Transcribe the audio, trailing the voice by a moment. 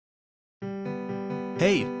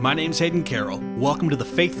Hey, my name's Hayden Carroll. Welcome to the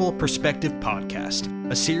Faithful Perspective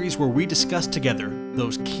Podcast, a series where we discuss together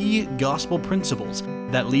those key gospel principles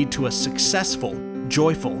that lead to a successful,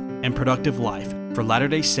 joyful, and productive life for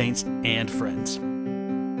Latter-day Saints and friends.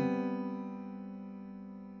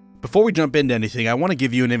 Before we jump into anything, I want to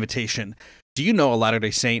give you an invitation. Do you know a Latter-day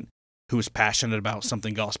Saint who is passionate about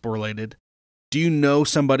something gospel-related? Do you know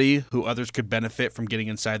somebody who others could benefit from getting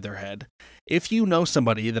inside their head? If you know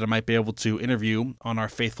somebody that I might be able to interview on our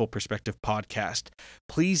Faithful Perspective podcast,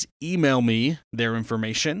 please email me their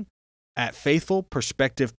information at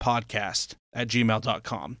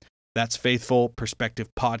faithfulperspectivepodcast@gmail.com. That's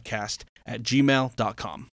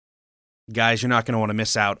faithfulperspectivepodcast@gmail.com. Guys, you're not going to want to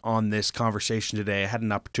miss out on this conversation today. I had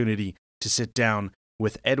an opportunity to sit down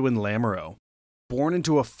with Edwin Lamoreaux. Born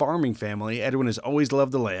into a farming family, Edwin has always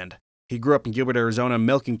loved the land. He grew up in Gilbert, Arizona,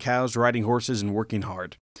 milking cows, riding horses, and working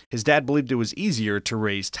hard. His dad believed it was easier to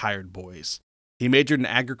raise tired boys. He majored in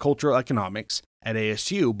agricultural economics at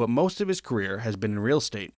ASU, but most of his career has been in real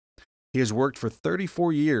estate. He has worked for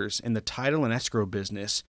 34 years in the title and escrow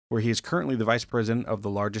business, where he is currently the vice president of the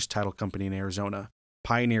largest title company in Arizona,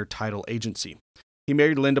 Pioneer Title Agency. He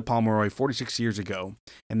married Linda Lamoreaux 46 years ago,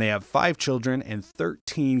 and they have 5 children and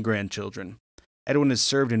 13 grandchildren. Edwin has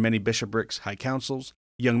served in many bishoprics, high councils,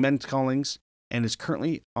 young men's callings, and is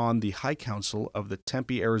currently on the High Council of the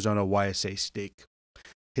Tempe, Arizona YSA stake.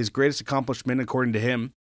 His greatest accomplishment, according to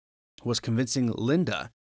him, was convincing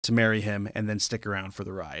Linda to marry him and then stick around for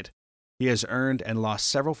the ride. He has earned and lost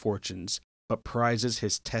several fortunes, but prizes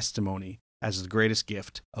his testimony as the greatest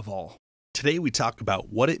gift of all. Today we talk about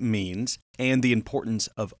what it means and the importance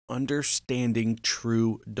of understanding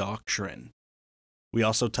true doctrine. We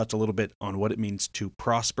also touch a little bit on what it means to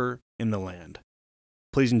prosper in the land.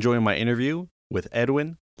 Please enjoy my interview with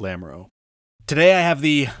Edwin Lamoreaux. Today I have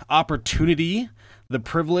the opportunity, the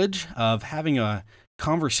privilege of having a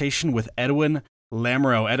conversation with Edwin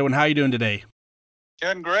Lamoreaux. Edwin, how are you doing today?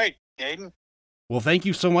 Doing great, Hayden. Well, thank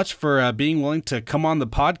you so much for being willing to come on the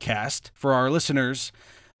podcast. For our listeners,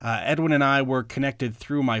 Edwin and I were connected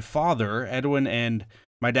through my father. Edwin and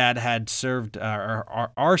my dad had served,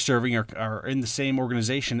 are serving, are in the same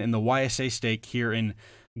organization in the YSA stake here in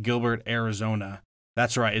Gilbert, Arizona.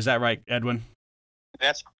 That's right. Is that right, Edwin?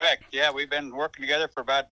 That's correct. Yeah, we've been working together for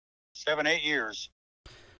about 7-8 years.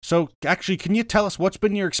 So, actually, can you tell us what's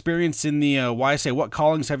been your experience in the YSA? What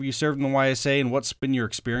callings have you served in the YSA, and what's been your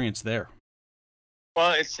experience there?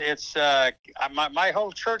 Well, it's my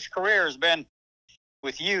whole church career has been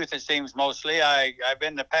with youth. It seems mostly. I've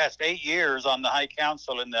been the past 8 years on the High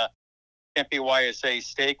Council in the Tempe YSA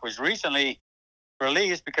stake. Was recently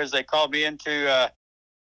released because they called me into a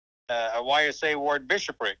YSA ward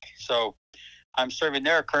bishopric. So I'm serving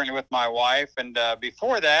there currently with my wife. And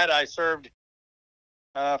before that, I served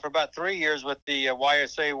for about 3 years with the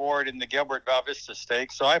YSA ward in the Gilbert Val Vista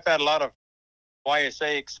stake. So I've had a lot of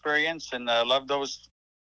YSA experience and love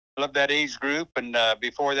that age group. And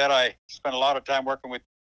before that, I spent a lot of time working with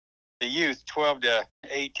the youth, 12 to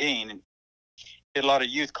 18, and did a lot of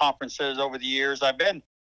youth conferences over the years.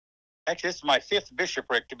 Actually, this is my 5th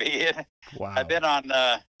bishopric to be in. Wow. I've been on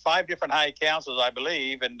 5 different high councils, I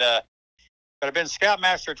believe, and but I've been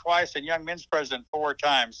scoutmaster twice and young men's president 4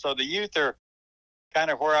 times. So the youth are kind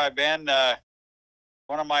of where I've been.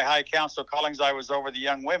 One of my high council callings, I was over the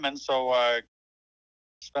young women, so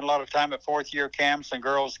spent a lot of time at 4th year camps and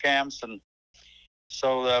girls camps, and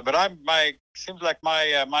so. But seems like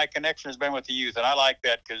my connection has been with the youth, and I like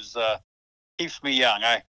that because keeps me young.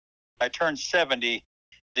 I turned 70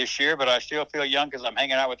 this year, but I still feel young because I'm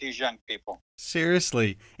hanging out with these young people.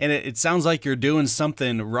 Seriously. And it sounds like you're doing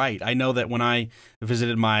something right. I know that when I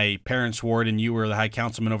visited my parents' ward and you were the high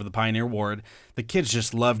councilman over the Pioneer ward, the kids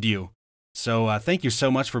just loved you. So thank you so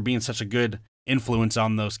much for being such a good influence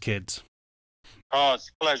on those kids. Oh, it's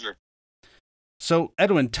a pleasure. So,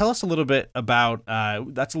 Edwin, tell us a little bit about,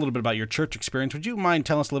 that's a little bit about your church experience. Would you mind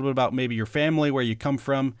telling us a little bit about maybe your family, where you come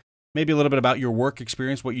from, maybe a little bit about your work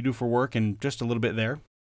experience, what you do for work, and just a little bit there?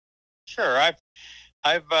 Sure.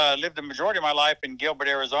 I've lived the majority of my life in Gilbert,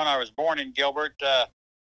 Arizona. I was born in Gilbert.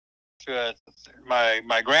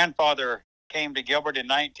 My grandfather came to Gilbert in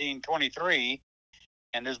 1923,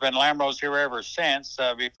 and there's been Lamoreaux here ever since.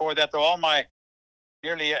 Before that, though,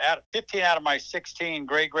 nearly 15 out of my 16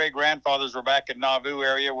 great-great-grandfathers were back in Nauvoo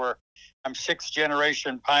area, where I'm 6th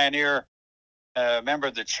generation pioneer member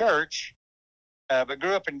of the church. But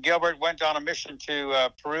grew up in Gilbert, went on a mission to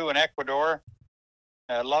Peru and Ecuador.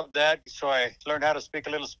 Loved that, so I learned how to speak a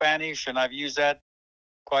little Spanish, and I've used that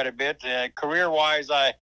quite a bit. Career-wise,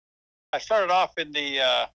 I started off in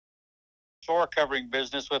the floor covering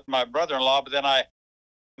business with my brother-in-law, but then I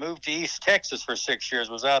moved to East Texas for 6 years.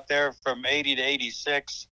 Was out there from 80 to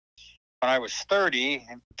 86. When I was 30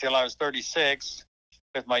 until I was 36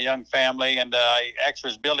 with my young family, and I actually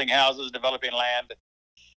was building houses, developing land.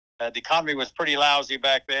 The economy was pretty lousy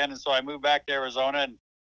back then, and so I moved back to Arizona and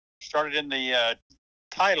started in the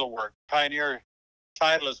title work. Pioneer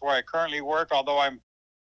Title is where I currently work, although I'm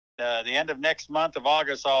the end of next month of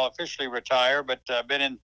August, I'll officially retire, but I've been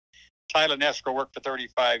in title and escrow work for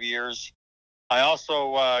 35 years. I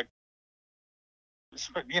also,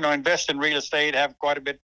 invest in real estate, have quite a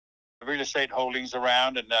bit of real estate holdings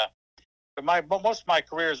around, and but most of my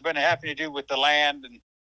career has been having to do with the land. And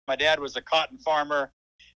my dad was a cotton farmer.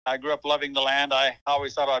 I grew up loving the land. I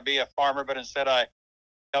always thought I'd be a farmer, but instead I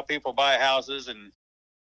help people buy houses and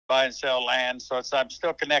buy and sell land. So I'm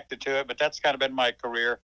still connected to it, but that's kind of been my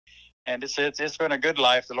career. And it's been a good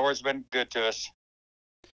life. The Lord's been good to us.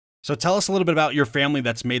 So tell us a little bit about your family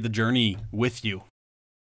that's made the journey with you.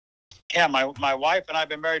 Yeah, my wife and I have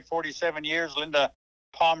been married 47 years. Linda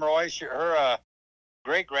Pomeroy, her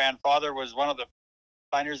great-grandfather was one of the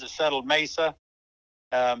pioneers that settled Mesa.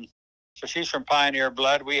 So she's from pioneer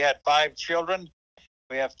blood. We had 5 children.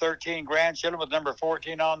 We have 13 grandchildren with number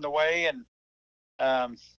 14 on the way.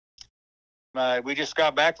 And we just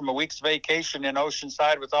got back from a week's vacation in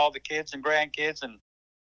Oceanside with all the kids and grandkids, and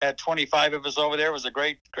had 25 of us over there. It was a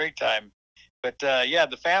great time. But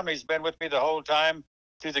the family's been with me the whole time,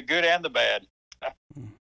 through the good and the bad.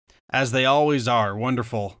 As they always are.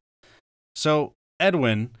 Wonderful. So,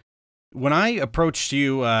 Edwin, when I approached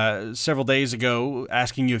you several days ago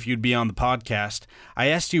asking you if you'd be on the podcast, I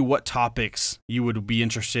asked you what topics you would be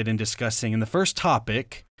interested in discussing. And the first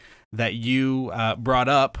topic that you brought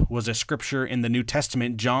up was a scripture in the New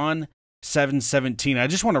Testament, John 7:17. I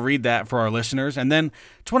just want to read that for our listeners, and then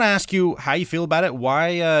just want to ask you how you feel about it,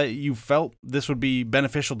 why you felt this would be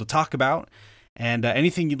beneficial to talk about, and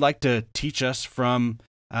anything you'd like to teach us from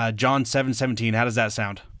John 7:17. How does that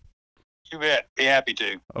sound? You bet. Be happy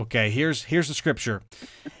to. Okay, here's the scripture.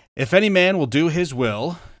 If any man will do his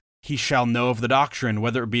will, he shall know of the doctrine,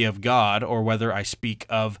 whether it be of God or whether I speak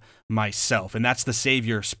of myself. And that's the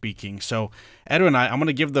Savior speaking. So, Edwin, I'm going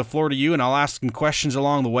to give the floor to you, and I'll ask some questions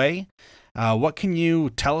along the way. What can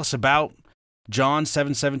you tell us about John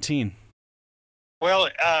 7:17? Well,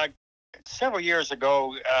 several years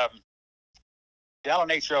ago, Dallin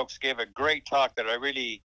H. Oaks gave a great talk that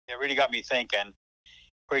really got me thinking,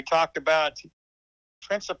 where he talked about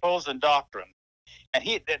principles and doctrine.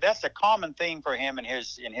 And that's a common theme for him in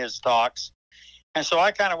his talks. And so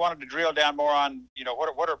I kind of wanted to drill down more on,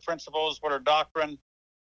 what are principles, what are doctrine.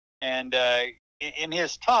 And in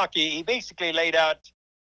his talk, he basically laid out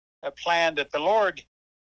a plan that the Lord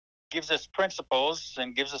gives us principles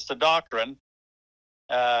and gives us the doctrine.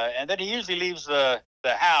 And then he usually leaves the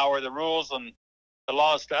how, or the rules and the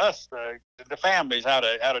laws, to us, the families, how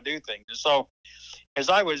to do things. And so as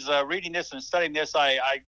I was reading this and studying this, I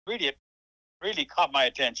really caught my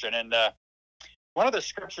attention. And one of the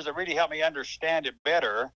scriptures that really helped me understand it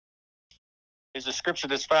better is a scripture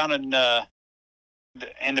that's found in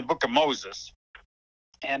the book of Moses.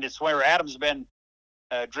 And it's where Adam's been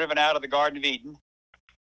driven out of the Garden of Eden.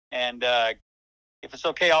 And if it's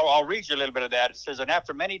okay, I'll read you a little bit of that. It says, and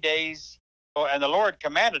after many days, and the Lord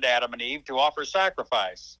commanded Adam and Eve to offer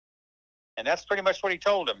sacrifice. And that's pretty much what he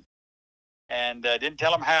told them. And didn't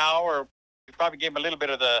tell them how, or he probably gave them a little bit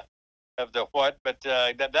of the what, but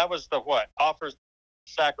that was the what, offer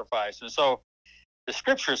sacrifice. And so the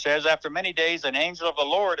scripture says, after many days, an angel of the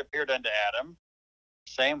Lord appeared unto Adam,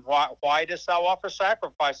 saying, why dost thou offer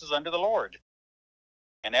sacrifices unto the Lord?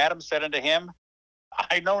 And Adam said unto him,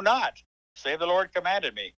 I know not, save the Lord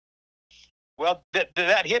commanded me. Well,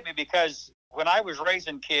 that hit me, because when I was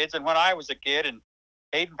raising kids, and when I was a kid, and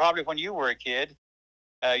Hayden, probably when you were a kid,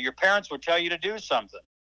 your parents would tell you to do something.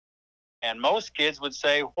 And most kids would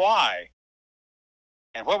say, why?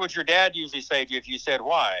 And what would your dad usually say to you if you said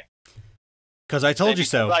why? Because I told you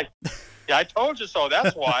so. I told you so.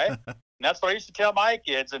 That's why. And that's what I used to tell my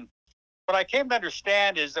kids. And what I came to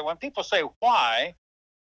understand is that when people say why,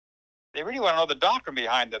 they really want to know the doctrine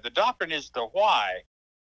behind it. The doctrine is the why.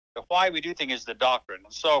 The why we do things is the doctrine.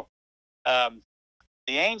 And so the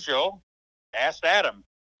angel asked Adam,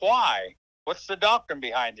 why? What's the doctrine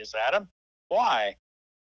behind this, Adam? Why?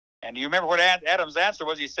 And you remember what Adam's answer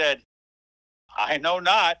was? He said, I know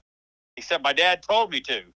not. He said, my dad told me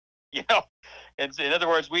to. In other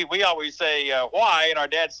words, we always say, why? And our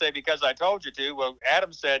dads say, because I told you to. Well,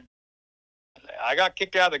 Adam said, I got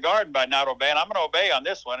kicked out of the garden by not obeying. I'm going to obey on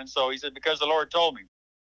this one. And so he said, because the Lord told me.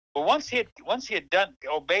 But once he had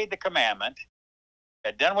obeyed the commandment,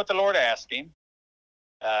 had done what the Lord asked him,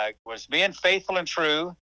 was being faithful and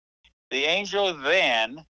true, The angel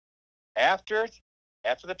then, after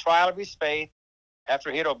the trial of his faith,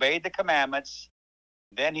 after he had obeyed the commandments,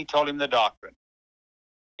 then he told him the doctrine.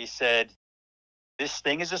 He said, this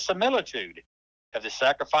thing is a similitude of the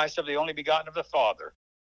sacrifice of the only begotten of the Father,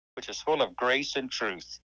 which is full of grace and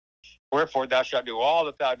truth. Wherefore thou shalt do all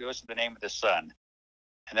that thou doest in the name of the Son,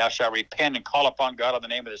 and thou shalt repent and call upon God on the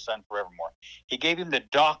name of the Son forevermore. He gave him the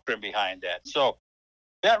doctrine behind that. So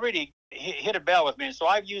that really hit a bell with me. And so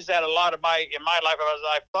I've used that a lot in my life as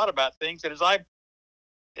I've thought about things. And as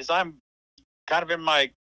I'm kind of in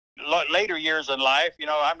my later years in life,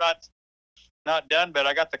 I'm not done, but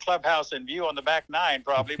I got the clubhouse in view on the back nine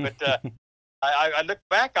probably. But I look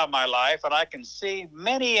back on my life and I can see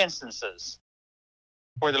many instances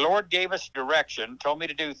where the Lord gave us direction, told me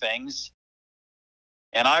to do things,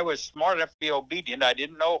 and I was smart enough to be obedient. I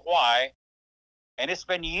didn't know why. And it's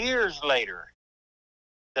been years later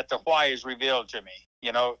that the why is revealed to me,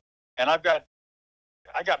 and I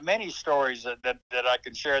got many stories that I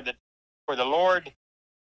can share that where the Lord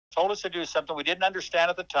told us to do something we didn't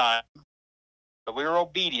understand at the time, but we were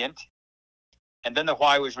obedient, and then the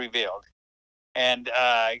why was revealed. And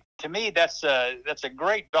to me, that's a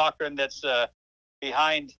great doctrine that's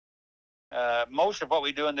behind most of what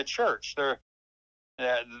we do in the church. The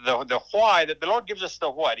why, that the Lord gives us the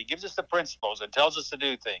what. He gives us the principles and tells us to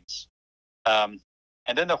do things.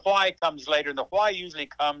 And then the why comes later, and the why usually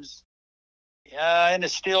comes in a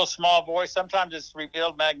still small voice. Sometimes it's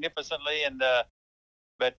revealed magnificently,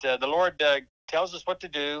 but the Lord tells us what to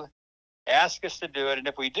do, asks us to do it, and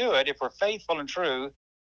if we do it, if we're faithful and true,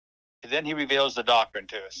 then he reveals the doctrine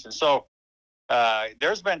to us. And so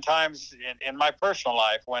there's been times in my personal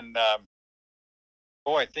life when,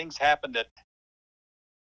 things happen that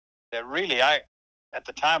really at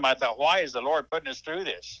the time I thought, why is the Lord putting us through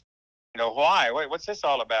this? Why? What's this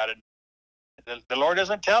all about? And the Lord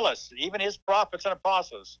doesn't tell us, even his prophets and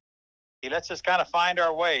apostles. He lets us kind of find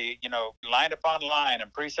our way, line upon line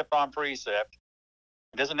and precept upon precept.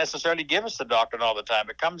 It doesn't necessarily give us the doctrine all the time.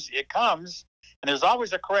 It comes, and there's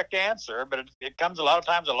always a correct answer, but it comes a lot of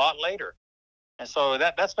times a lot later. And so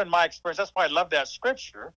that's been my experience. That's why I love that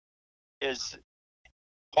scripture is,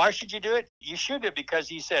 why should you do it? You should do it because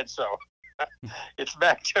he said so. It's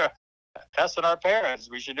back to us and our parents.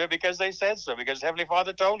 We should do it because they said so, because Heavenly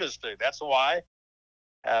Father told us to. That's why.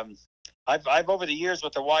 I've over the years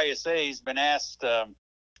with the YSAs been asked,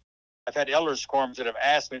 I've had elders quorums that have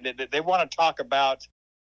asked me, they want to talk about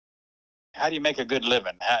how do you make a good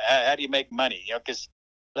living? How do you make money? Because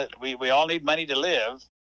we all need money to live,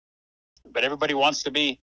 but everybody wants to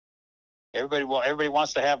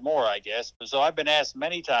have more, I guess. So I've been asked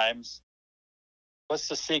many times, what's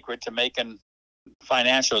the secret to making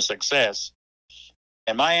financial success?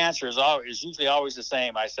 And my answer is usually always the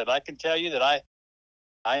same. I said, I can tell you that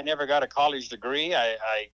I never got a college degree. I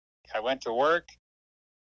went to work,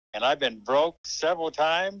 and I've been broke several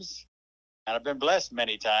times, and I've been blessed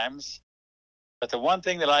many times. But the one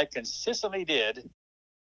thing that I consistently did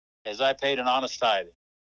is I paid an honest tithing.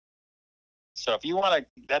 So if you want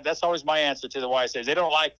to, that's always my answer to the YSAs. They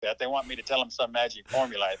don't like that. They want me to tell them some magic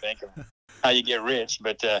formula, I think, of how you get rich.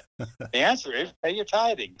 But the answer is pay your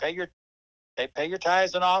tithing, pay your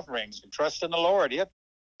tithes and offerings, and trust in the Lord.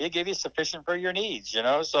 He'll give you sufficient for your needs.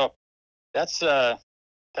 So that's a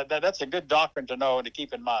good doctrine to know and to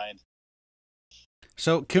keep in mind.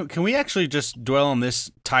 So can we actually just dwell on this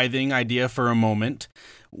tithing idea for a moment?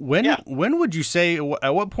 When would you say,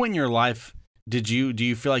 at what point in your life do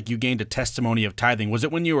you feel like you gained a testimony of tithing? Was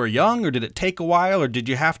it when you were young, or did it take a while, or did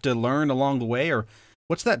you have to learn along the way, or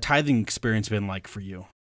what's that tithing experience been like for you?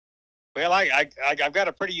 Well, I've got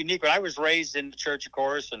a pretty unique one. I was raised in the church, of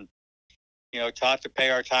course, and taught to pay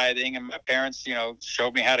our tithing, and my parents,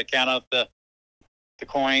 showed me how to count out the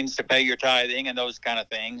coins to pay your tithing and those kind of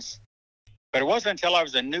things. But it wasn't until I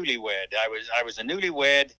was a newlywed. I was a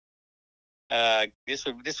newlywed. This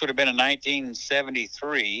would have been in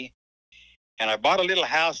 1973, and I bought a little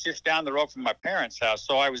house just down the road from my parents' house.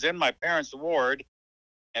 So I was in my parents' ward,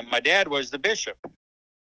 and my dad was the bishop.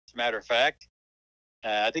 As a matter of fact,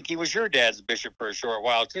 I think he was your dad's bishop for a short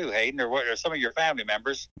while too, Hayden, or some of your family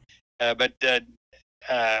members. But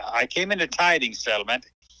I came into tithing settlement,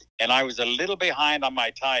 and I was a little behind on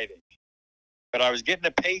my tithing, but I was getting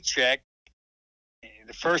a paycheck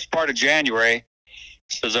the first part of January.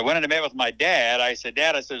 So as I went in and met with my dad, I said,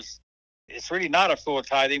 Dad, it's really not a full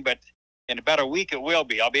tithing, but in about a week it will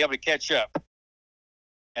be. I'll be able to catch up.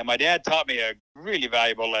 And my dad taught me a really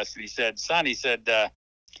valuable lesson. He said, son, the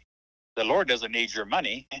Lord doesn't need your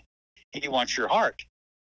money. He wants your heart.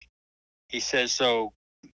 He says, so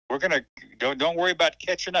we're going to don't worry about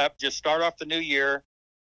catching up. Just start off the new year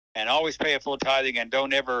and always pay a full tithing and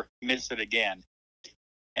don't ever miss it again.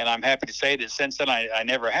 And I'm happy to say that since then I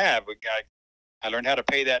never have. I learned how to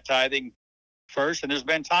pay that tithing first, and there's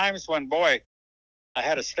been times when, boy, I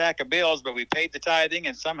had a stack of bills, but we paid the tithing,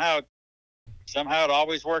 and somehow it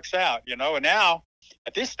always works out, you know. And now,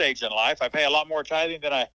 at this stage in life, I pay a lot more tithing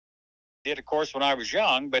than I did, of course, when I was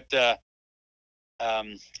young. But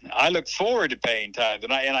I look forward to paying tithe,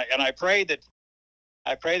 and I pray that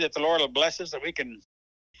the Lord will bless us, that we can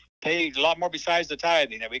pay a lot more besides the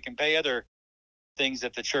tithing, that we can pay other things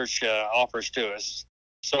that the church offers to us.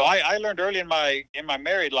 So I learned early in my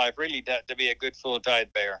married life really to be a good full tithe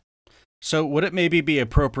payer. So would it maybe be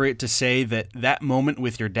appropriate to say that moment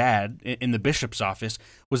with your dad in the bishop's office,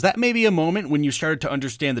 was that maybe a moment when you started to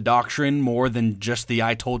understand the doctrine more than just the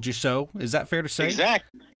 "I told you so"? Is that fair to say?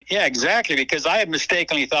 Exactly. Yeah, exactly. Because I had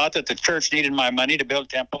mistakenly thought that the church needed my money to build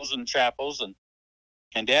temples and chapels,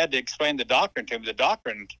 and Dad explained the doctrine to me. The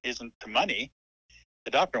doctrine isn't the money.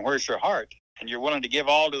 The doctrine, where's your heart? And you're willing to give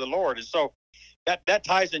all to the Lord. And so that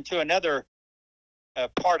ties into another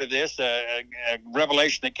part of this, a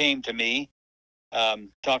revelation that came to me,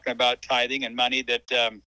 talking about tithing and money. That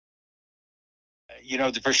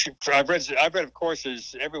I've read, of course,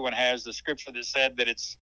 as everyone has, the scripture that said that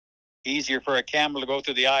it's easier for a camel to go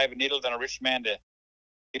through the eye of a needle than a rich man to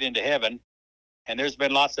get into heaven. And there's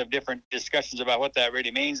been lots of different discussions about what that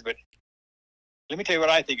really means. But let me tell you what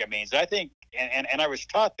I think it means. I think, and I was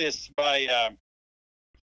taught this by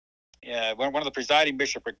one of the presiding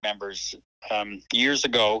bishopric members years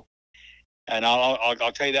ago, and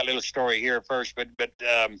I'll tell you that little story here first. But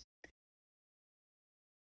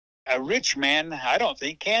a rich man, I don't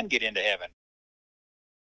think, can get into heaven,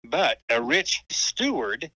 but a rich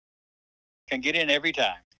steward can get in every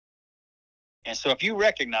time. And so if you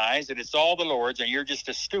recognize that it's all the Lord's and you're just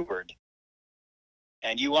a steward,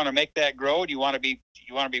 and you want to make that grow, you want to be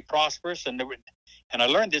prosperous, and I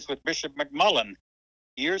learned this with Bishop McMullen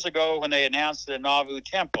years ago when they announced the Nauvoo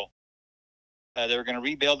Temple. They were going to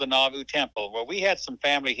rebuild the Nauvoo Temple. Well, we had some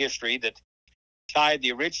family history that tied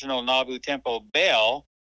the original Nauvoo Temple bell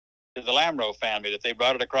to the Lamoreaux family, that they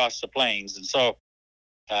brought it across the plains. And so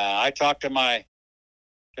I talked to my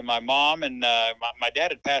mom, and my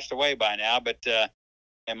dad had passed away by now, but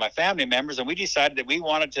and my family members, and we decided that we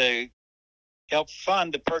wanted to help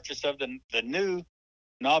fund the purchase of the new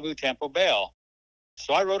Nauvoo Temple bell.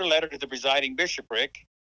 So I wrote a letter to the presiding bishopric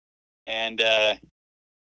and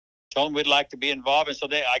told them we'd like to be involved. And so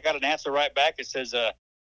I got an answer right back. It says,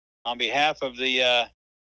 on behalf of the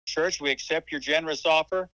church, we accept your generous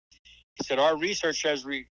offer. He said, our research has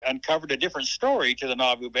uncovered a different story to the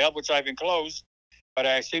Nauvoo bell, which I've enclosed, but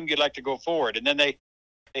I assume you'd like to go forward. And then they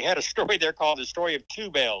had a story there called the story of two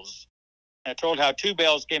bells. And I told how two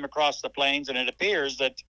bells came across the plains, and it appears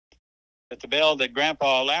that the bell that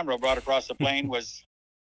Grandpa Lamoreaux brought across the plain was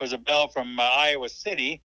a bell from Iowa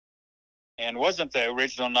City, and wasn't the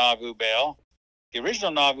original Nauvoo bell. The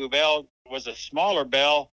original Nauvoo bell was a smaller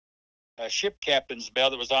bell, a ship captain's bell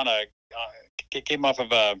that was on came off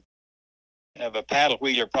of a paddle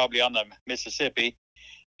wheeler, probably on the Mississippi,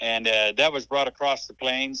 and that was brought across the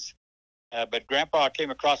plains. But Grandpa came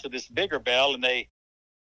across with this bigger bell, and they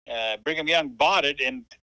Brigham Young bought it, and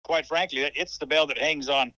quite frankly, it's the bell that hangs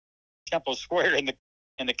on Temple Square in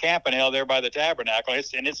the campanile there by the tabernacle.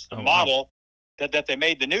 It's the model that they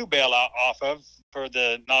made the new bell off of for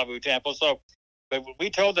the Nauvoo Temple. So, but I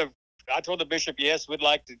told the bishop, yes, we'd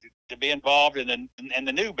like to be involved in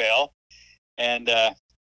the new bell, and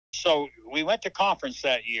so we went to conference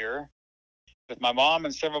that year with my mom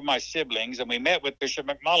and several of my siblings, and we met with Bishop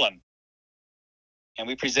McMullen, and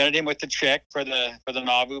we presented him with the check for the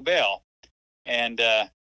Nauvoo bell. And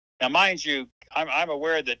now, mind you, I'm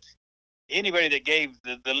aware that anybody that gave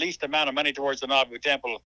the least amount of money towards the Nauvoo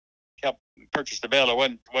Temple helped purchase the bell.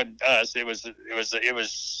 It wasn't us. It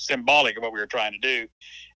was symbolic of what we were trying to do.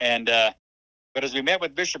 And but as we met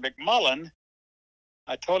with Bishop McMullen,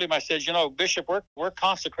 I told him, I said, Bishop, we're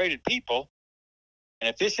consecrated people, and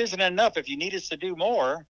if this isn't enough, if you need us to do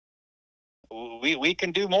more, we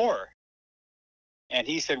can do more. And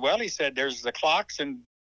he said, there's the clocks and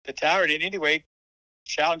the tower, and anyway,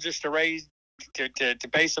 challenge us to raise to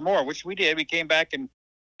pay some more, which we did. We came back and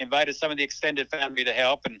invited some of the extended family to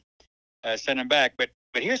help and send them back. But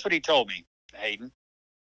here's what he told me, Hayden.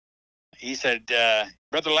 He said,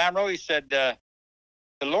 Brother Lamoreaux, he said, the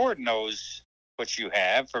Lord knows what you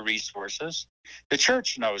have for resources. The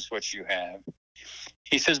church knows what you have.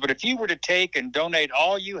 He says, but if you were to take and donate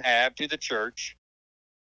all you have to the church,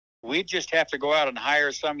 we'd just have to go out and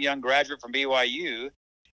hire some young graduate from BYU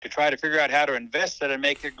to try to figure out how to invest it and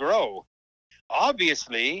make it grow.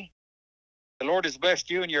 Obviously, the Lord has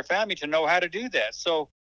blessed you and your family to know how to do that. So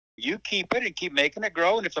you keep it and keep making it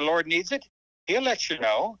grow. And if the Lord needs it, He'll let you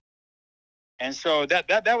know. And so that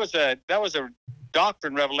was a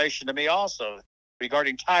doctrine revelation to me also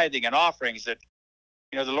regarding tithing and offerings, that,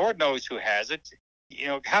 the Lord knows who has it.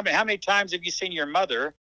 How many times have you seen your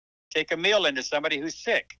mother take a meal into somebody who's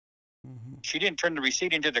sick? Mm-hmm. She didn't turn the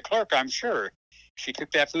receipt into the clerk, I'm sure. She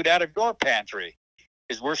took that food out of your pantry.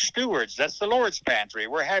 Because we're stewards. That's the Lord's pantry.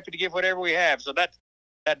 We're happy to give whatever we have. So that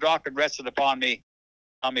doctrine rested on me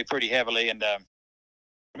pretty heavily, and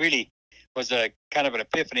really was a kind of an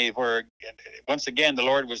epiphany where, once again, the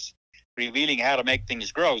Lord was revealing how to make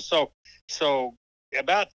things grow. So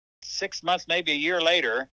about 6 months, maybe a year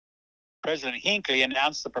later, President Hinckley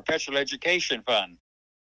announced the Perpetual Education Fund.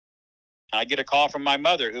 I get a call from my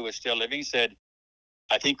mother, who was still living, said,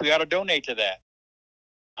 "I think we ought to donate to that."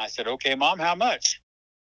 I said, "Okay, Mom, how much?"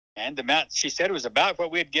 And the amount she said was about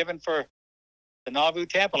what we had given for the Nauvoo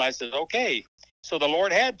Temple. I said, "Okay." So the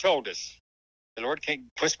Lord had told us. The Lord came,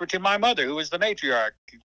 whispered to my mother, who was the matriarch.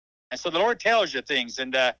 And so the Lord tells you things.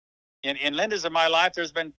 And in Linda's and my life,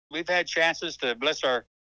 we've had chances to bless our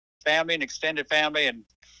family and extended family and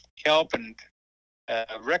help and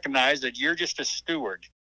recognize that you're just a steward.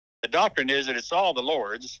 The doctrine is that it's all the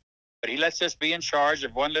Lord's, but He lets us be in charge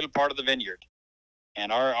of one little part of the vineyard.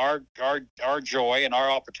 And our joy and our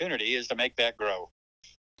opportunity is to make that grow.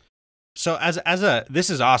 So this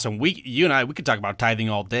is awesome. You and I could talk about tithing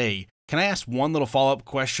all day. Can I ask one little follow-up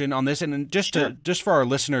question on this? And just for our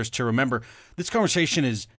listeners to remember, this conversation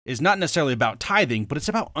is not necessarily about tithing, but it's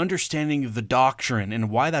about understanding the doctrine and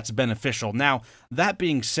why that's beneficial. Now, that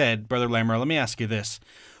being said, Brother Lamoreaux, let me ask you this.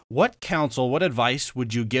 What counsel, what advice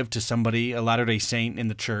would you give to somebody, a Latter-day Saint in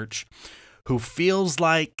the church, who feels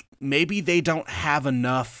like maybe they don't have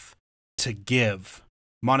enough to give,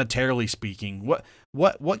 monetarily speaking?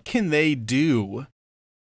 What can they do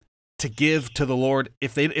to give to the Lord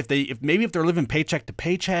if they're living paycheck to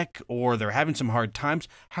paycheck, or they're having some hard times?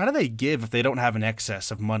 How do they give if they don't have an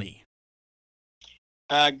excess of money?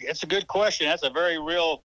 It's a good question. That's a very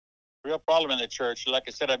real problem in the church. Like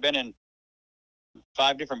I said, I've been in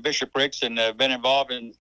 5 different bishoprics, and I've been involved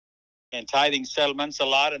in tithing settlements a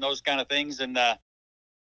lot and those kind of things. And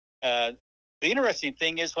the interesting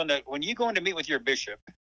thing is when you go in to meet with your bishop,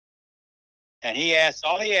 and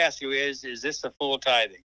all he asks you is this a full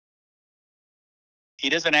tithing? He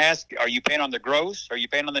doesn't ask, are you paying on the gross? Are you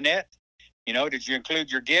paying on the net? Did you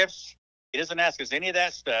include your gifts? He doesn't ask us any of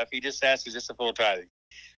that stuff. He just asks, is this a full tithing?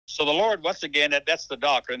 So the Lord, once again, that's the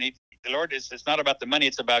doctrine. The Lord it's not about the money,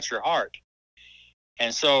 it's about your heart.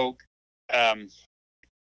 And so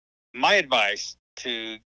my advice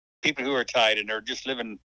to people who are tied and are just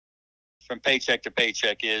living from paycheck to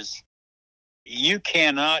paycheck is, you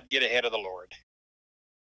cannot get ahead of the Lord.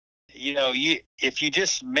 If you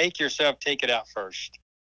just make yourself take it out first,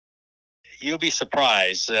 you'll be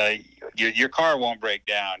surprised. Your car won't break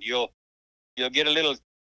down. You'll get a little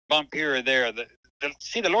bump here or there.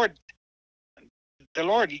 See, the Lord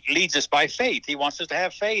leads us by faith. He wants us to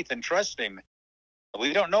have faith and trust Him.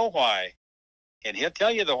 We don't know why, and He'll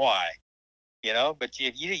tell you the why. But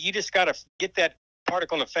you just got to get that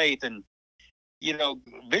particle of faith. And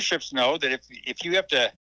bishops know that if you have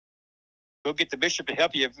to go get the bishop to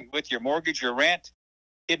help you with your mortgage or rent,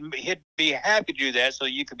 he'd be happy to do that so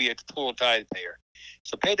you could be a full tithe payer.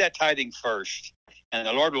 So pay that tithing first, and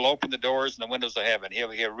the Lord will open the doors and the windows of heaven. He'll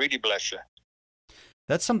really bless you.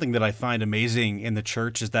 That's something that I find amazing in the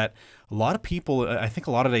church, is that a lot of people, I think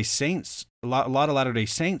a lot of Latter-day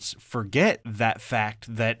Saints forget that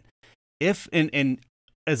fact, that if, and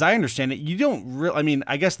as I understand it, you don't really,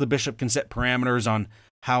 I guess the bishop can set parameters on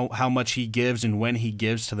how much he gives and when he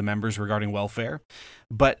gives to the members regarding welfare.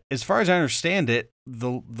 But as far as I understand it,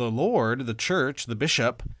 the Lord, the church, the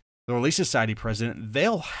bishop, the Relief Society president,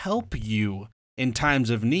 they'll help you in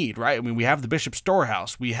times of need, right? We have the bishop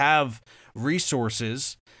storehouse. We have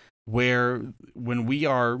resources where when we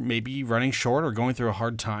are maybe running short or going through a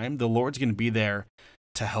hard time, the Lord's going to be there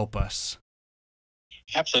to help us.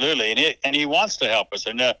 Absolutely. And he wants to help us,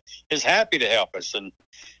 and is happy to help us. And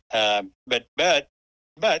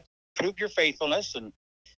but prove your faithfulness and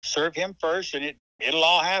serve Him first, and it'll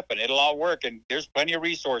all happen. It'll all work. And there's plenty of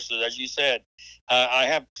resources, as you said. I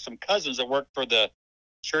have some cousins that worked for the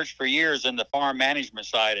church for years in the farm management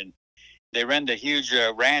side, and they run the huge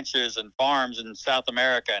ranches and farms in South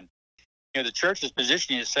America. And the church is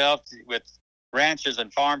positioning itself with ranches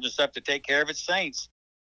and farms and stuff to take care of its saints.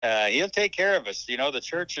 He'll take care of us. The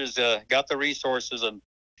church has got the resources, and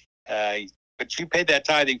but you pay that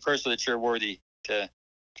tithing first so that you're worthy to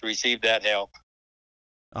receive that help.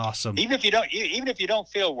 Awesome. Even if you don't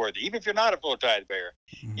feel worthy, even if you're not a full tithe payer,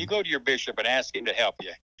 you go to your bishop and ask him to help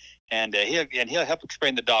you, and he'll help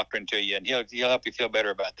explain the doctrine to you, and he'll help you feel better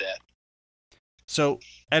about that. So,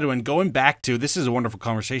 Edwin, going back to, this is a wonderful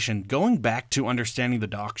conversation, going back to understanding the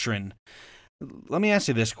doctrine, let me ask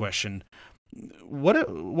you this question.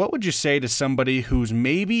 What would you say to somebody who's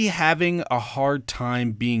maybe having a hard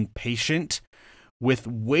time being patient with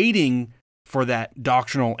waiting for that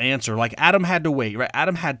doctrinal answer? Like Adam had to wait, right?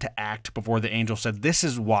 Adam had to act before the angel said, "This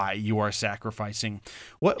is why you are sacrificing."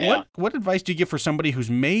 What advice do you give for somebody who's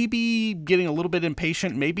maybe getting a little bit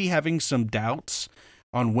impatient, maybe having some doubts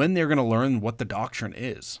on when they're going to learn what the doctrine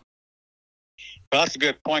is? Well, that's a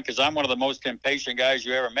good point, because I'm one of the most impatient guys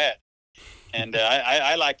you ever met. And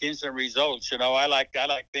I like instant results. I like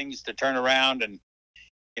things to turn around, and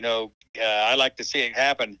I like to see it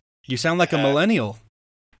happen. You sound like a millennial.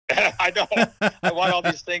 I know. I want all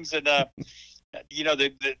these things, and here's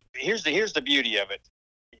the beauty of it.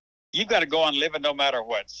 You've got to go on living no matter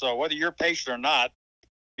what. So whether you're patient or not,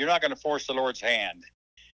 you're not going to force the Lord's hand.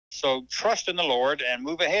 So trust in the Lord and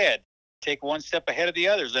move ahead. Take one step ahead of the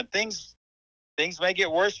others, and things may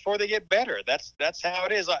get worse before they get better. That's how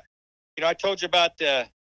it is. I told you about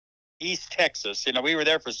East Texas. We were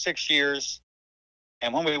there for 6 years.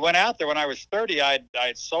 And when we went out there, when I was 30,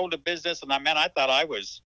 I'd sold a business, and I thought I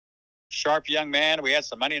was a sharp young man. We had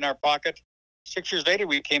some money in our pocket. 6 years later,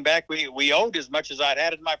 we came back. We owed as much as I'd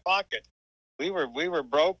had in my pocket. We were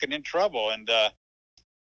broke and in trouble. And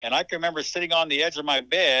I can remember sitting on the edge of my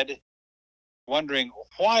bed wondering,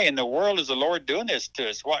 why in the world is the Lord doing this to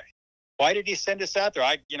us? Why did he send us out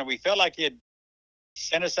there? We felt like he had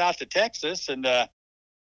sent us out to Texas, and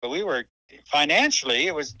but we were financially,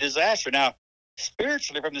 it was disaster. Now,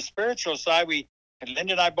 spiritually, from the spiritual side,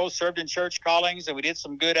 Linda and I both served in church callings, and we did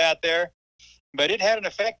some good out there, but it had an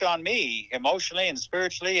effect on me emotionally and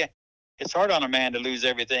spiritually. It's hard on a man to lose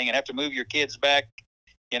everything and have to move your kids back,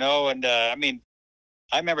 and I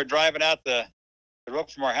remember driving out the road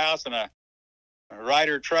from our house in a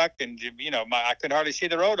Ryder truck, and I could hardly see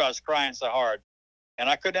the road. I was crying so hard, and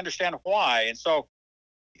I couldn't understand why. And so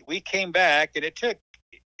we came back, and it took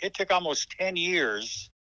almost 10 years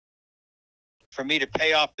for me to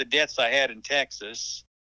pay off the debts I had in Texas,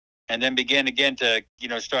 and then begin again to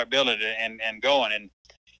start building it and going.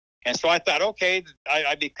 And so I thought, okay,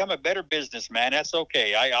 I become a better businessman. That's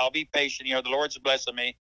okay. I'll be patient. The Lord's blessing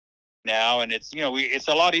me now, and it's it's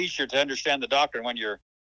a lot easier to understand the doctrine when you're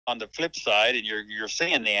on the flip side and you're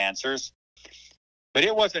seeing the answers. But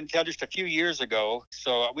it wasn't until just a few years ago.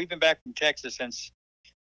 So we've been back from Texas since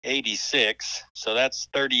 86. So that's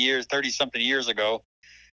 30 something years ago.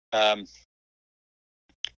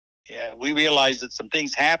 We realized that some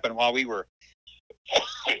things happened while we were,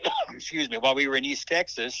 while we were in East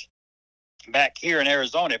Texas. Back here in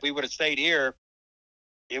Arizona, if we would have stayed here,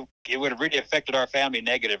 it would have really affected our family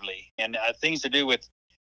negatively. And things to do with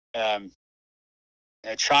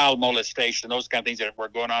child molestation, those kind of things that were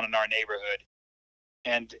going on in our neighborhood.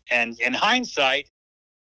 And in hindsight,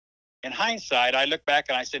 I look back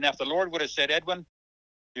and I said, now, if the Lord would have said, Edwin,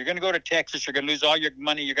 you're going to go to Texas, you're going to lose all your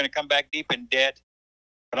money, you're going to come back deep in debt,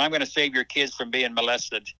 but I'm going to save your kids from being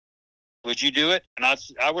molested, would you do it? And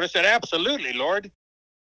I would have said, absolutely, Lord.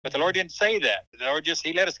 But the Lord didn't say that. The Lord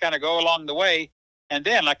he let us kind of go along the way. And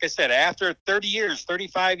then, like I said, after 30 years,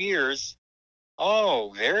 35 years,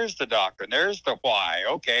 oh, there's the doctrine. There's the why.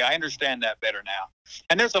 Okay, I understand that better now.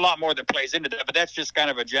 And there's a lot more that plays into that, but that's just kind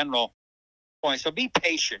of a general point. So be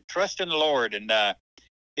patient, trust in the Lord, and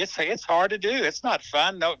it's hard to do. It's not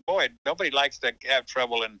fun. No, boy, nobody likes to have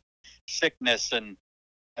trouble and sickness and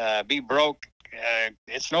be broke.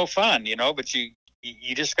 It's no fun, but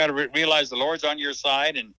you just got to realize the Lord's on your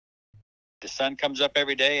side, and the sun comes up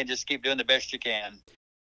every day, and just keep doing the best you can.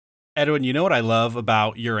 Edwin, you know what I love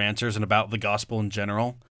about your answers and about the gospel in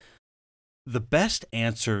general? The best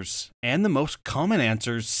answers and the most common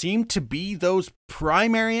answers seem to be those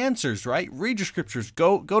primary answers, right? Read your scriptures,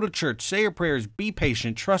 go to church, say your prayers, be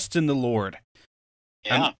patient, trust in the Lord.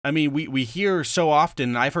 Yeah. I mean, we hear so often,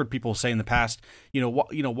 and I've heard people say in the past,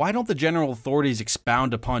 why don't the general authorities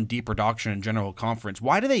expound upon deeper doctrine in General Conference?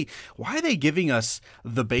 Why are they giving us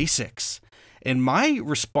the basics? And my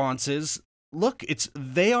response is, look,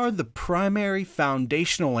 they are the primary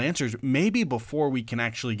foundational answers. Maybe before we can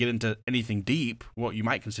actually get into anything deep, what you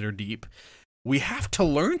might consider deep, we have to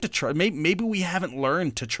learn to trust. Maybe we haven't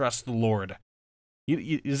learned to trust the Lord. How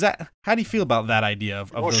do you feel about that idea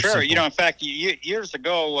of well, those sure. simple... In fact, years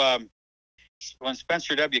ago, when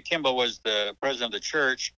Spencer W. Kimball was the president of the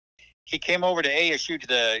church, he came over to ASU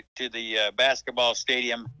to the basketball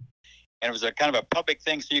stadium, and it was a kind of a public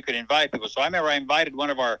thing, so you could invite people. So I remember I invited one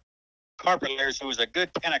of our carpet layers who was a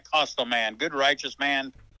good Pentecostal man, good righteous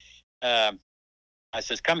man. I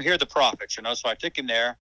says, "Come hear the prophets," So I took him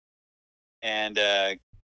there, and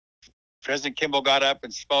President Kimball got up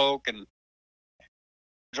and spoke. And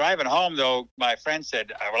driving home, though, my friend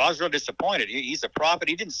said, "Well, I was real disappointed. He's a prophet.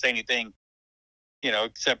 He didn't say anything,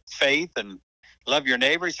 except faith and love your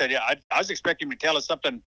neighbor." He said, "Yeah, I was expecting him to tell us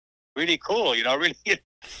something really cool, really."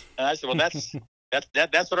 And I said, "Well,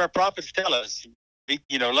 that's what our prophets tell us.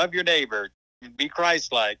 Love your neighbor, be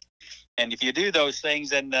Christ-like, and if you do those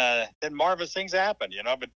things, then marvelous things happen,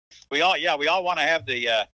 But we all want to have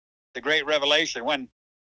the great revelation. When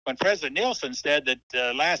President Nielsen said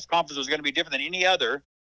that last conference was going to be different than any other,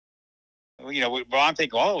 I'm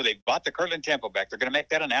thinking, oh, they bought the Kirtland Temple back. They're going to make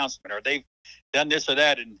that announcement, or they've done this or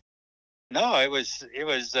that. And no, it was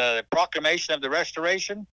the proclamation of the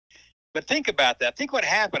restoration. But think about that. Think what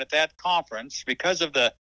happened at that conference because of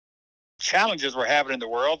the challenges we're having in the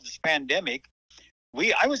world, this pandemic.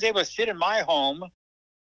 I was able to sit in my home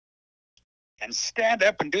and stand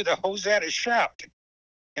up and do the Hosanna shout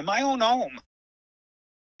in my own home.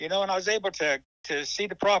 And I was able to see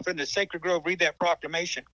the prophet in the sacred grove read that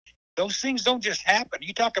proclamation. Those things don't just happen.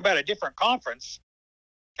 You talk about a different conference.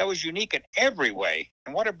 That was unique in every way.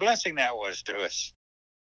 And what a blessing that was to us.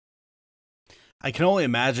 I can only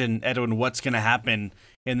imagine, Edwin, what's going to happen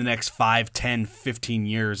in the next 5, 10, 15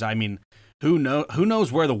 years. I mean, who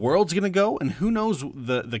knows where the world's going to go, and who knows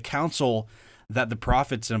the counsel that the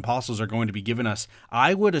prophets and apostles are going to be giving us.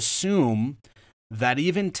 I would assume that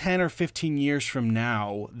even 10 or 15 years from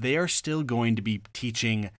now, they are still going to be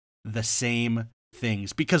teaching the same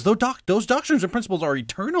things, because those doctrines and principles are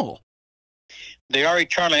eternal. They are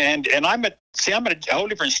eternal, and I'm at a whole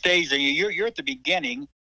different stage than you. You're at the beginning.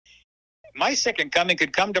 My second coming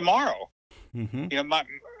could come tomorrow. Mm-hmm.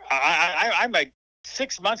 I'm like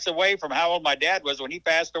 6 months away from how old my dad was when he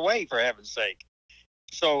passed away, for heaven's sake.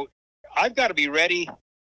 So I've got to be ready.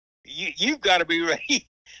 You've got to be ready.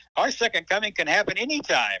 Our second coming can happen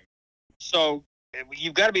anytime. So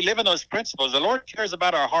you've got to be living those principles. The Lord cares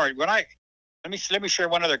about our heart. Let me share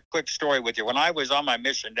one other quick story with you. When I was on my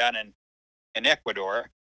mission down in Ecuador,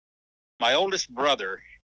 my oldest brother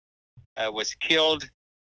was killed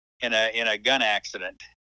in a gun accident.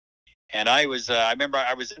 And I remember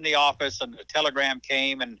I was in the office and the telegram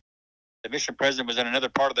came, and the mission president was in another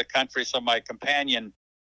part of the country. So my companion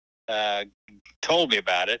told me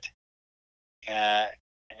about it.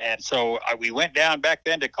 And so we went down back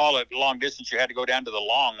then. To call it long distance, you had to go down to the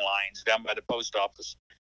long lines down by the post office.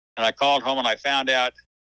 And I called home and I found out,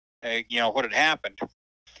 what had happened.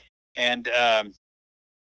 And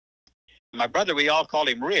my brother, we all called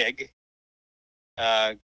him Rig,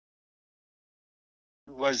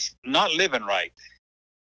 was not living right.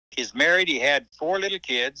 He's married. He had 4 little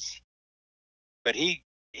kids, but he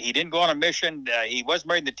didn't go on a mission. He was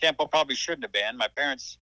married in the temple. Probably shouldn't have been. My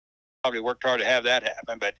parents probably worked hard to have that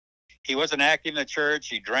happen, but he wasn't active in the church.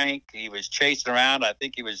 He drank. He was chasing around. I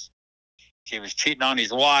think he was cheating on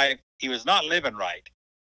his wife. He was not living right.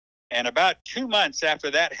 And about 2 months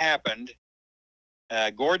after that happened,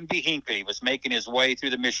 Gordon B. Hinckley was making his way through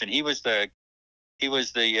the mission. He was the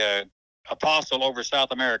apostle over South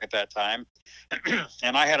America at that time,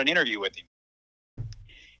 and I had an interview with him.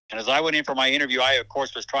 And as I went in for my interview, I of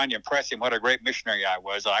course was trying to impress him what a great missionary I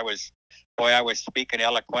was. I was speaking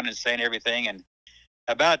eloquent and saying everything. And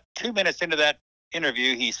about 2 minutes into that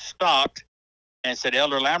interview, he stopped and said,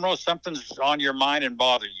 "Elder Lamoreaux, something's on your mind and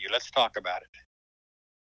bothering you. Let's talk about it."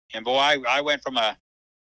 And boy, I went from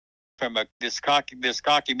this cocky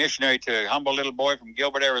missionary to a humble little boy from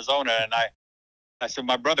Gilbert, Arizona, and I said,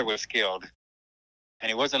 my brother was killed, and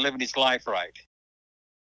he wasn't living his life right.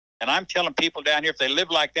 And I'm telling people down here, if they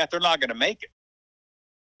live like that, they're not going to make it.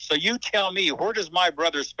 So you tell me, where does my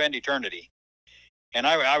brother spend eternity? And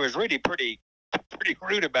I was really pretty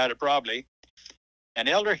rude about it, probably. And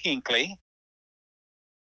Elder Hinckley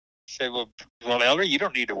said, well, Elder, you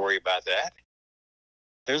don't need to worry about that.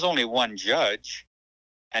 There's only one judge,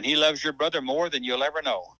 and he loves your brother more than you'll ever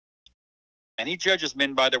know. And he judges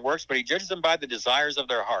men by their works, but he judges them by the desires of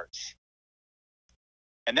their hearts.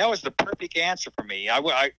 And that was the perfect answer for me.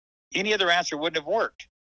 Any other answer wouldn't have worked,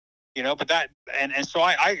 but that, and so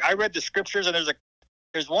I read the scriptures, and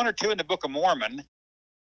there's 1 or 2 in the Book of Mormon,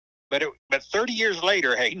 but 30 years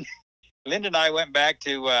later, hey, Linda and I went back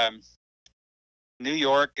to New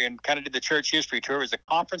York and kind of did the church history tour. It was a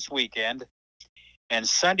conference weekend, and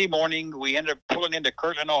Sunday morning we ended up pulling into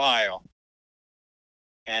Kirtland, Ohio.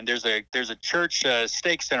 And there's a church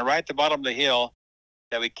stake center right at the bottom of the hill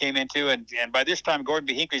that we came into, and by this time Gordon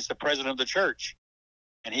B. Hinckley's the president of the church.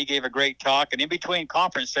 and he gave a great talk. And in between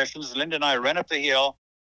conference sessions, Linda and I ran up the hill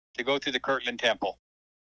to go to the Kirtland Temple.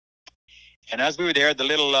 And as we were there, the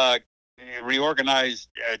little reorganized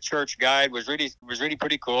church guide was really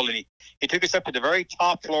pretty cool. And he took us up to the very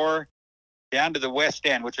top floor, down to the west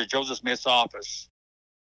end, which was Joseph Smith's office.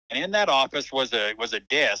 And in that office was a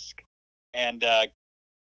desk, and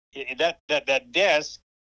that desk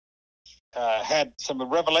had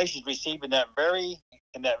some revelations received in that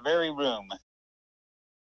very room.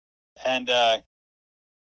 And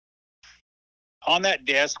on that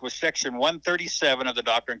desk was section 137 of the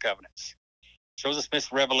Doctrine and Covenants, Joseph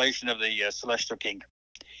Smith's revelation of the celestial kingdom.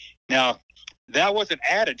 Now, that wasn't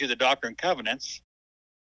added to the Doctrine and Covenants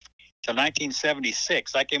till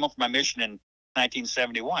 1976. I came up with my mission in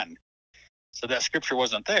 1971, so that scripture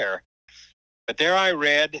wasn't there. But there I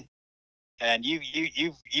read, and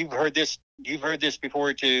you've heard this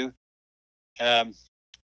before too.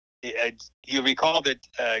 You recall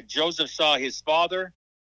that Joseph saw his father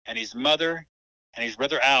and his mother and his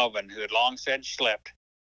brother Alvin, who had long since slept,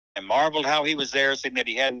 and marveled how he was there, saying that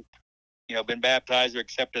he hadn't, been baptized or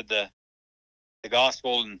accepted the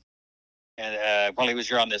gospel, and while he was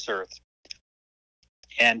here on this earth.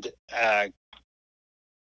 And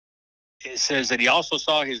it says that he also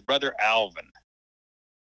saw his brother Alvin.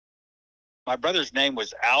 My brother's name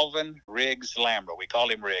was Alvin Riggs Lamoreaux. We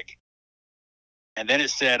called him Rig. And then it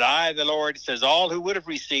said, I, the Lord, it says, all who would have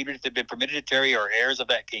received it, if they've been permitted to tarry, are heirs of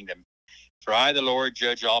that kingdom. For I, the Lord,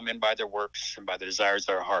 judge all men by their works and by the desires of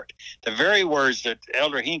their heart. The very words that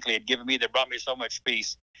Elder Hinckley had given me that brought me so much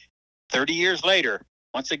peace. 30 years later,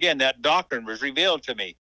 once again, that doctrine was revealed to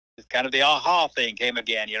me. It's kind of the aha thing came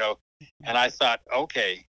again, And I thought,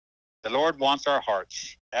 okay, the Lord wants our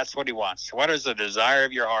hearts. That's what he wants. What is the desire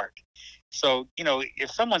of your heart? So, if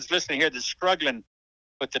someone's listening here that's struggling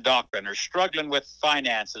with the doctrine, or struggling with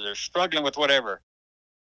finances, or struggling with whatever,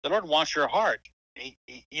 the Lord wants your heart.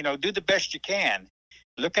 Do the best you can.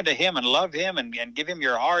 Look into him and love him and give him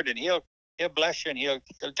your heart, and he'll bless you, and he'll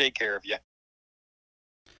take care of you.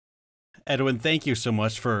 Edwin, thank you so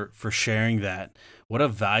much for sharing that. What a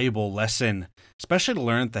valuable lesson, especially to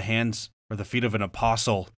learn at the hands or the feet of an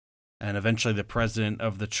apostle and eventually the president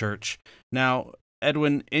of the church. Now,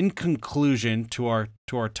 Edwin, in conclusion to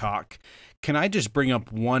our talk, can I just bring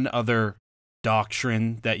up one other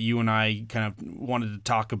doctrine that you and I kind of wanted to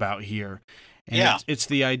talk about here? And yeah. It's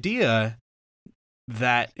the idea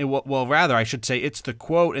that, I should say, it's the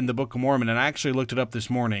quote in the Book of Mormon, and I actually looked it up this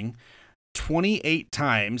morning, 28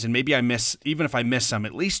 times, and maybe even if I miss some,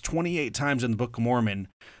 at least 28 times in the Book of Mormon,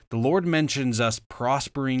 the Lord mentions us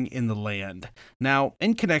prospering in the land. Now,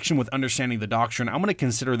 in connection with understanding the doctrine, I'm going to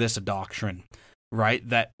consider this a doctrine, right?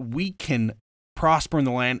 That we can prosper in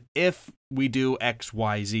the land if we do X,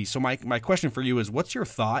 Y, Z. So my question for you is, what's your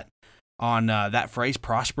thought on that phrase,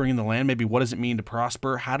 prospering in the land? Maybe what does it mean to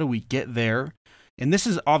prosper? How do we get there? And this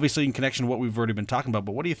is obviously in connection to what we've already been talking about,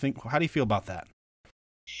 but what do you think? How do you feel about that?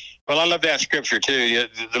 Well, I love that scripture too.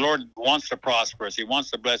 The Lord wants to prosper us. He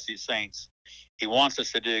wants to bless these saints. He wants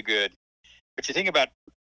us to do good. But you think about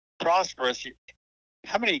prosperous,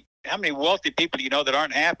 how many wealthy people do you know that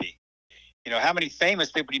aren't happy? How many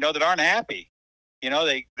famous people do you know that aren't happy?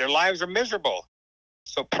 Their lives are miserable.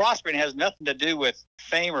 So prospering has nothing to do with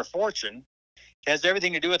fame or fortune. It has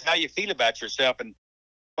everything to do with how you feel about yourself. And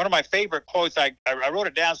one of my favorite quotes, I wrote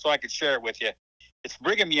it down so I could share it with you. It's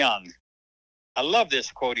Brigham Young. I love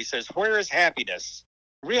this quote. He says, where is happiness?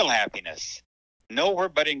 Real happiness? Nowhere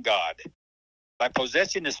but in God. By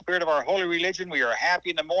possessing the spirit of our holy religion, we are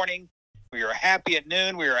happy in the morning, we are happy at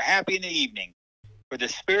noon, we are happy in the evening. For the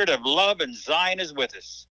spirit of love and Zion is with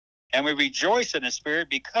us. And we rejoice in the spirit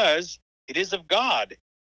because it is of God.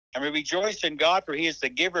 And we rejoice in God, for he is the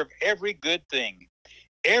giver of every good thing.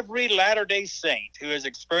 Every Latter-day Saint who has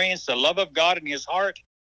experienced the love of God in his heart,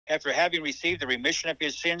 after having received the remission of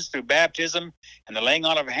his sins through baptism and the laying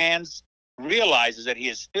on of hands, realizes that he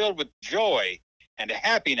is filled with joy and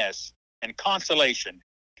happiness and consolation.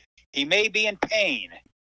 He may be in pain,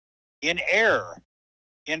 in error,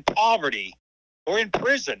 in poverty, or in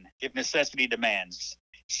prison if necessity demands.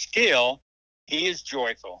 Still, he is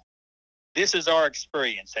joyful. This is our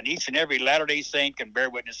experience, and each and every Latter-day Saint can bear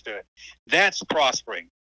witness to it. That's prospering.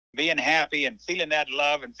 Being happy and feeling that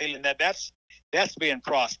love and feeling that's being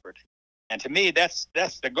prospered. And to me, that's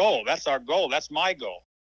the goal. That's our goal. That's my goal.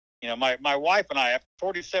 My wife and I, after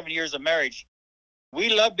 47 years of marriage,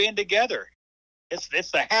 we love being together. It's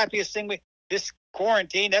the happiest thing. This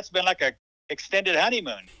quarantine, that's been like a extended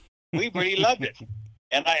honeymoon. We really loved it.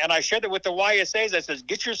 And I shared it with the YSAs. I says,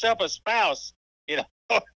 get yourself a spouse.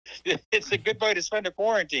 It's a good way to spend a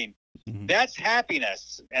quarantine. Mm-hmm. That's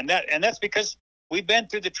happiness. And that's because we've been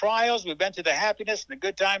through the trials, we've been through the happiness and the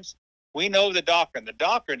good times. We know the doctrine. The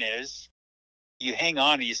doctrine is you hang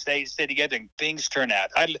on and you stay together and things turn out.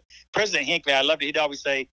 President Hinckley, I loved it. He'd always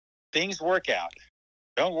say, things work out.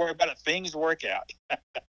 Don't worry about it. Things work out.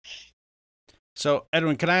 So,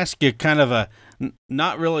 Edwin, can I ask you kind of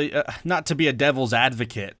not really, not to be a devil's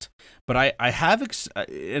advocate, but I have,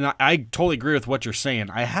 and I totally agree with what you're saying.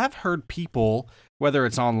 I have heard people, whether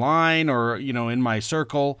it's online or, in my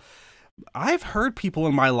circle, I've heard people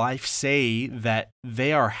in my life say that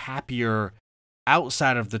they are happier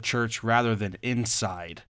outside of the church rather than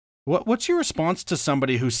inside. What's your response to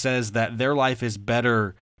somebody who says that their life is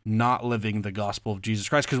better not living the gospel of Jesus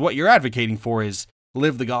Christ? Because what you're advocating for is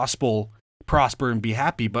live the gospel, prosper, and be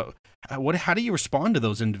happy. But how do you respond to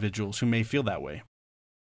those individuals who may feel that way?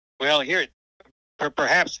 Well, here,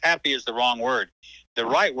 perhaps happy is the wrong word. The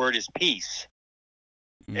right word is peace.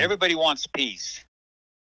 Everybody wants peace.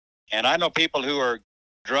 And I know people who are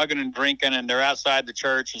drugging and drinking and they're outside the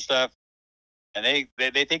church and stuff, and they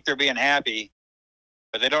think they're being happy,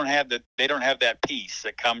 but they don't have that peace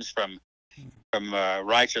that comes from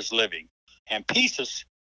righteous living. And peace is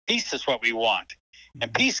what we want.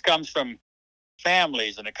 And peace comes from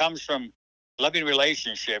families, and it comes from loving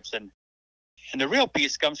relationships, and the real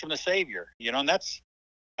peace comes from the Savior. And that's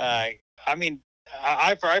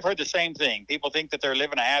I've heard the same thing. People think that they're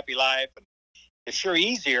living a happy life, and it's sure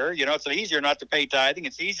easier. It's easier not to pay tithing.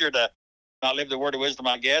 It's easier to not live the word of wisdom,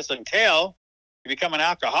 I guess, until you become an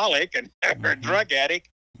alcoholic and or a drug addict.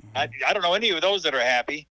 I don't know any of those that are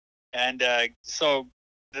happy. And so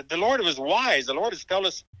the Lord was wise. The Lord has told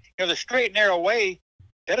us, the straight and narrow way,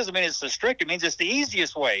 that doesn't mean it's the strict. It means it's the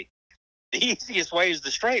easiest way. The easiest way is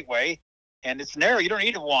the straight way, and it's narrow. You don't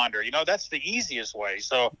need to wander. That's the easiest way.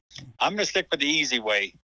 So I'm going to stick with the easy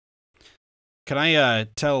way. Can I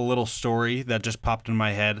tell a little story that just popped in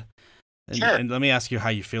my head? Sure. And let me ask you how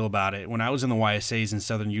you feel about it. When I was in the YSAs in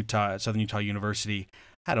Southern Utah University,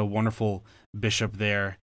 I had a wonderful bishop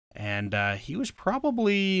there, and he was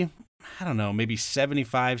probably, I don't know, maybe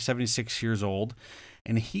 75, 76 years old,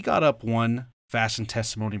 and he got up one fast and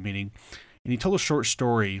testimony meeting, and he told a short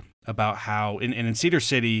story about how in Cedar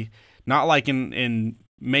City, not like in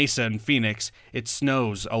Mesa and Phoenix, it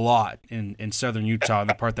snows a lot in Southern Utah, in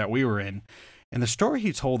the part that we were in. And the story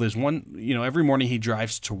he told is every morning he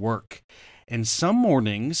drives to work, and some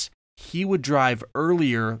mornings he would drive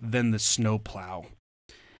earlier than the snowplow.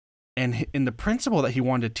 And the principle that he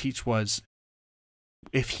wanted to teach was,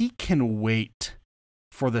 if he can wait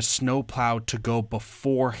for the snowplow to go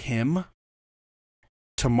before him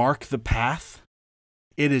to mark the path,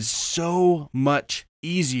 it is so much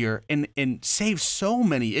easier and saves so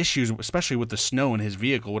many issues, especially with the snow in his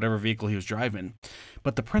vehicle, whatever vehicle he was driving.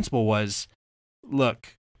 But the principle was,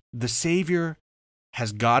 look, the Savior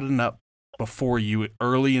has gotten up before you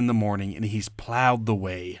early in the morning, and he's plowed the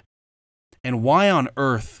way. And why on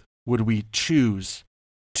earth would we choose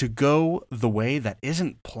to go the way that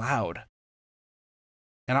isn't plowed?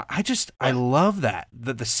 And I love that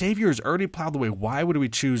the Savior has already plowed the way. Why would we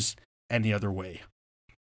choose any other way?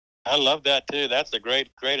 I love that too. That's a great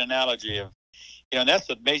analogy of, and that's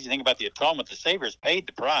the amazing thing about the atonement. The Savior's paid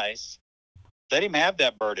the price. Let him have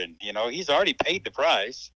that burden. He's already paid the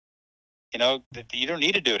price. You don't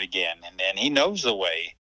need to do it again. And he knows the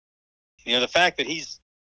way. The fact that he's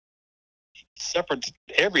suffered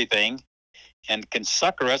everything and can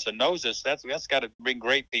succor us and knows us, that's got to bring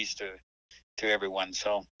great peace to everyone.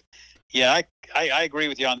 So, yeah, I agree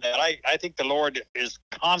with you on that. I think the Lord is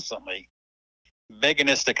constantly begging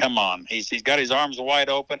us to come on. He's got his arms wide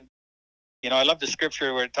open. I love the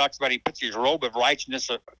scripture where it talks about he puts his robe of righteousness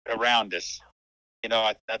around us.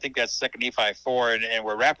 I think that's 2 Nephi 4, and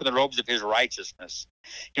we're wrapping the robes of his righteousness.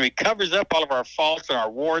 He covers up all of our faults and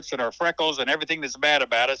our warts and our freckles and everything that's bad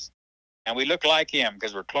about us, and we look like him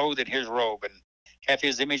because we're clothed in his robe and have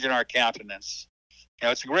his image in our countenance.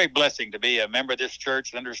 It's a great blessing to be a member of this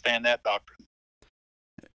church and understand that doctrine.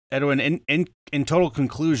 Edwin, in total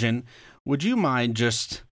conclusion, would you mind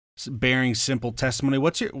just bearing simple testimony?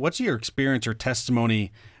 What's your experience or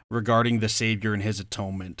testimony regarding the Savior and his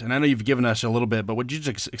atonement? And I know you've given us a little bit, but would you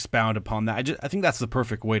just expound upon that? I think that's the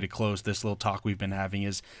perfect way to close this little talk we've been having,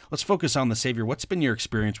 is let's focus on the Savior. What's been your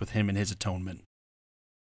experience with him and his atonement?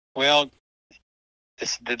 Well,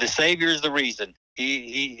 the Savior is the reason.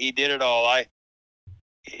 He did it all.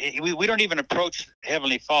 We don't even approach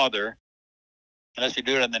Heavenly Father unless we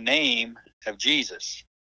do it in the name of Jesus,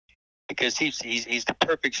 because he's the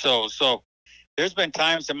perfect soul. So there's been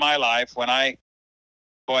times in my life when I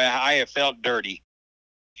have felt dirty,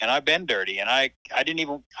 and I've been dirty, and I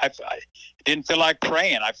didn't feel like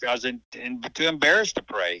praying. I was too embarrassed to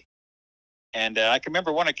pray. And I can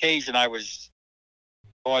remember one occasion I was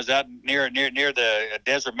out near the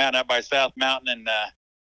desert mountain up by South Mountain, and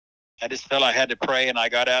I just felt I had to pray, and I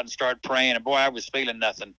got out and started praying, and boy, I was feeling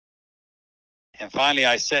nothing. And finally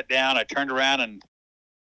I sat down, I turned around, and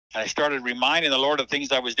I started reminding the Lord of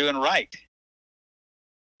things I was doing right.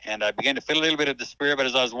 And I began to feel a little bit of the Spirit, but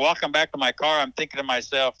as I was walking back to my car, I'm thinking to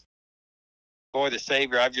myself, boy, the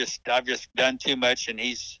Savior, I've just done too much, and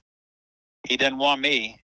he doesn't want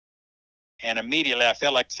me. And immediately I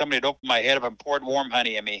felt like somebody had opened my head up and poured warm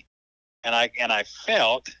honey in me. And I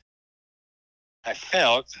felt the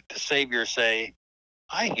Savior say,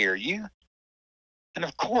 I hear you. And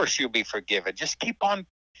of course you'll be forgiven. Just keep on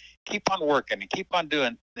working and keep on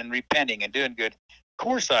doing and repenting and doing good. Of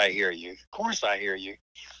course I hear you. Of course I hear you.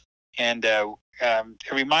 And it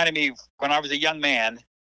reminded me when I was a young man,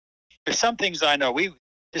 there's some things I know.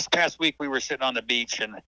 This past week we were sitting on the beach,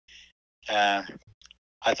 and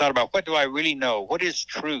I thought about, what do I really know? What is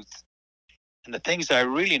truth? And the things I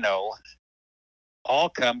really know all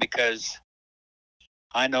come because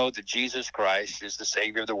I know that Jesus Christ is the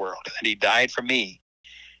Savior of the world, and he died for me,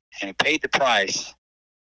 and he paid the price.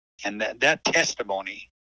 And that testimony,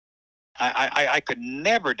 I could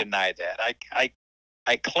never deny that.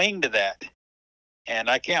 I cling to that, and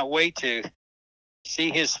I can't wait to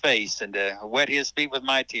see his face and to wet his feet with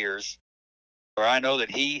my tears, for I know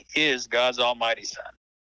that he is God's almighty Son.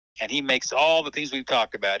 And he makes all the things we've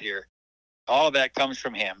talked about here. All of that comes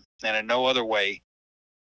from him and in no other way.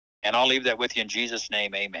 And I'll leave that with you in Jesus'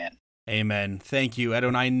 name. Amen. Amen. Thank you,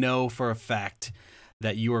 Edwin. I know for a fact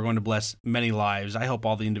that you are going to bless many lives. I hope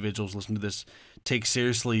all the individuals listening to this take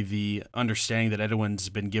seriously the understanding that Edwin's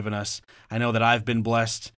been given us. I know that I've been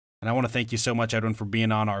blessed, and I want to thank you so much, Edwin, for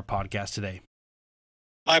being on our podcast today.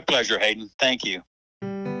 My pleasure, Hayden. Thank you.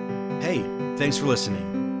 Hey, thanks for listening.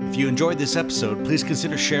 If you enjoyed this episode, please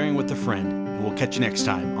consider sharing with a friend, and we'll catch you next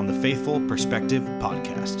time on the Faithful Perspective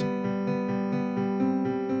Podcast.